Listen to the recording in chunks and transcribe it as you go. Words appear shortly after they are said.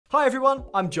Hi everyone,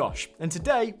 I'm Josh, and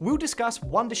today we'll discuss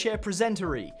Wondershare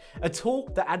Presentory, a tool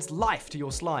that adds life to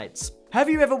your slides. Have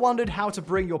you ever wondered how to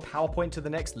bring your PowerPoint to the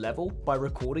next level by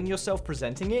recording yourself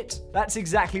presenting it? That's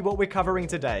exactly what we're covering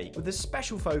today, with a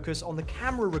special focus on the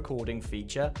camera recording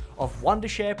feature of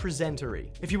Wondershare Presentory.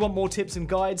 If you want more tips and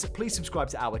guides, please subscribe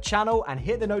to our channel and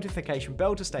hit the notification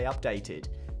bell to stay updated.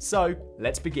 So,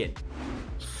 let's begin.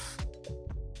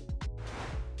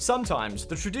 Sometimes,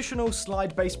 the traditional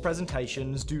slide-based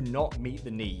presentations do not meet the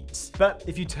needs. But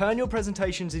if you turn your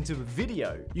presentations into a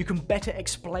video, you can better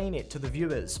explain it to the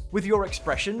viewers. With your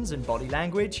expressions and body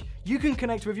language, you can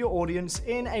connect with your audience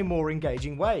in a more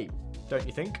engaging way, don't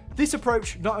you think? This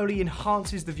approach not only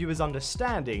enhances the viewer's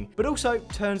understanding, but also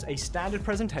turns a standard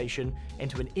presentation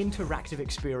into an interactive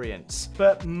experience.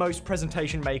 But most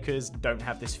presentation makers don't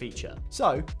have this feature.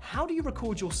 So, how do you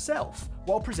record yourself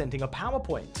while presenting a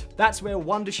PowerPoint? That's where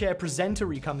Wondershare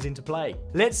Presentory comes into play.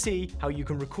 Let's see how you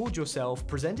can record yourself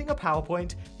presenting a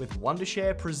PowerPoint with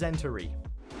Wondershare Presentory.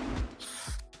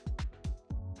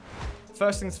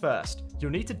 First things first,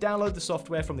 you'll need to download the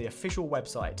software from the official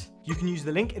website. You can use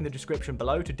the link in the description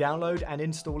below to download and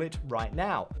install it right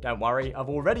now. Don't worry, I've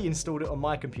already installed it on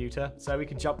my computer, so we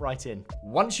can jump right in.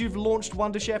 Once you've launched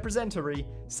Wondershare Presentory,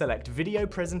 select Video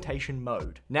Presentation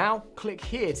Mode. Now, click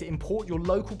here to import your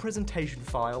local presentation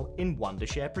file in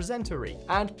Wondershare Presentory.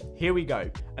 And here we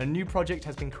go, a new project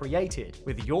has been created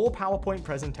with your PowerPoint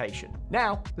presentation.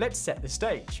 Now, let's set the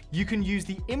stage. You can use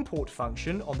the import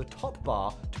function on the top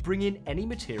bar to bring in any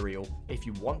material if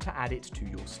you want to add it to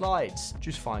your slides.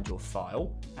 Just find your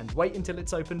file and wait until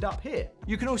it's opened up here.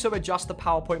 You can also adjust the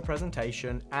PowerPoint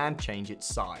presentation and change its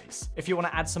size. If you want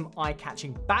to add some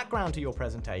eye-catching background to your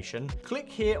presentation, click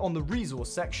here on the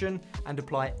resource section and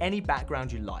apply any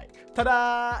background you like.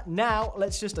 Ta-da! Now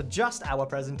let's just adjust our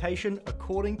presentation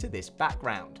according to this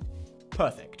background.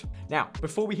 Perfect. Now,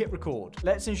 before we hit record,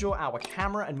 let's ensure our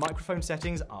camera and microphone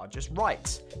settings are just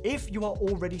right. If you are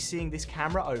already seeing this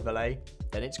camera overlay,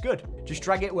 then it's good. Just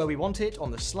drag it where we want it on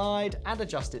the slide and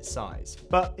adjust its size.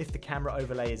 But if the camera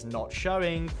overlay is not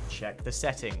showing, check the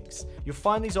settings. You'll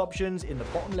find these options in the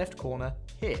bottom left corner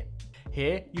here.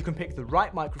 Here, you can pick the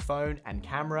right microphone and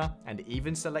camera and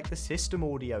even select the system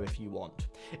audio if you want.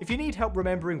 If you need help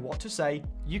remembering what to say,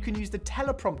 you can use the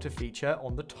teleprompter feature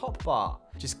on the top bar.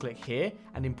 Just click here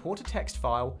and import a text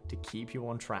file to keep you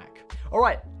on track. All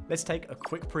right, let's take a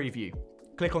quick preview.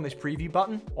 Click on this preview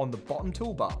button on the bottom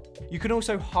toolbar. You can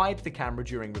also hide the camera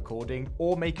during recording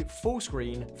or make it full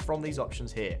screen from these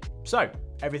options here. So,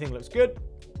 everything looks good?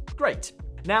 Great.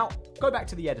 Now, go back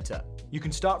to the editor. You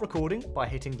can start recording by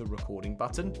hitting the recording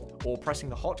button or pressing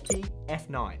the hotkey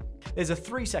F9. There's a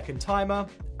 3-second timer,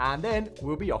 and then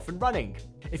we'll be off and running.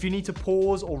 If you need to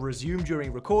pause or resume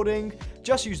during recording,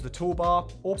 just use the toolbar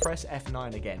or press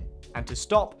F9 again. And to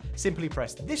stop, simply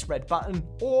press this red button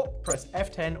or press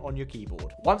F10 on your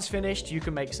keyboard. Once finished, you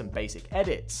can make some basic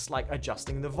edits, like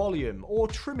adjusting the volume or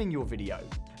trimming your video.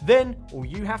 Then, all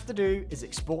you have to do is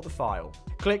export the file.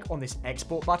 Click on this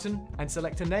export button and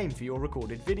select a name for your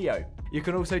recorded video. You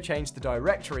can also change the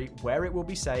directory where it will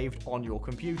be saved on your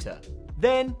computer.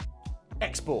 Then,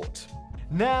 export.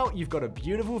 Now you've got a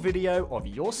beautiful video of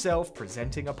yourself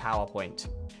presenting a PowerPoint.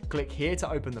 Click here to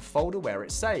open the folder where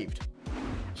it's saved.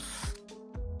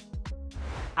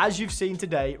 As you've seen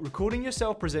today, recording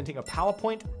yourself presenting a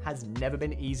PowerPoint has never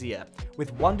been easier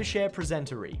with Wondershare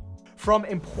Presentory. From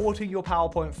importing your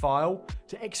PowerPoint file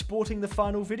to exporting the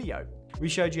final video, we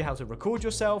showed you how to record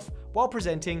yourself while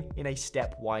presenting in a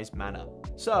stepwise manner.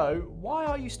 So, why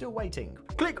are you still waiting?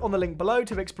 Click on the link below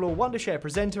to explore Wondershare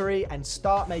Presentory and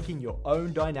start making your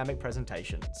own dynamic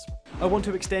presentations. I want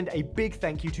to extend a big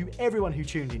thank you to everyone who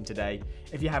tuned in today.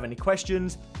 If you have any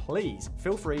questions, please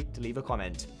feel free to leave a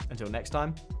comment. Until next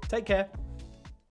time, take care.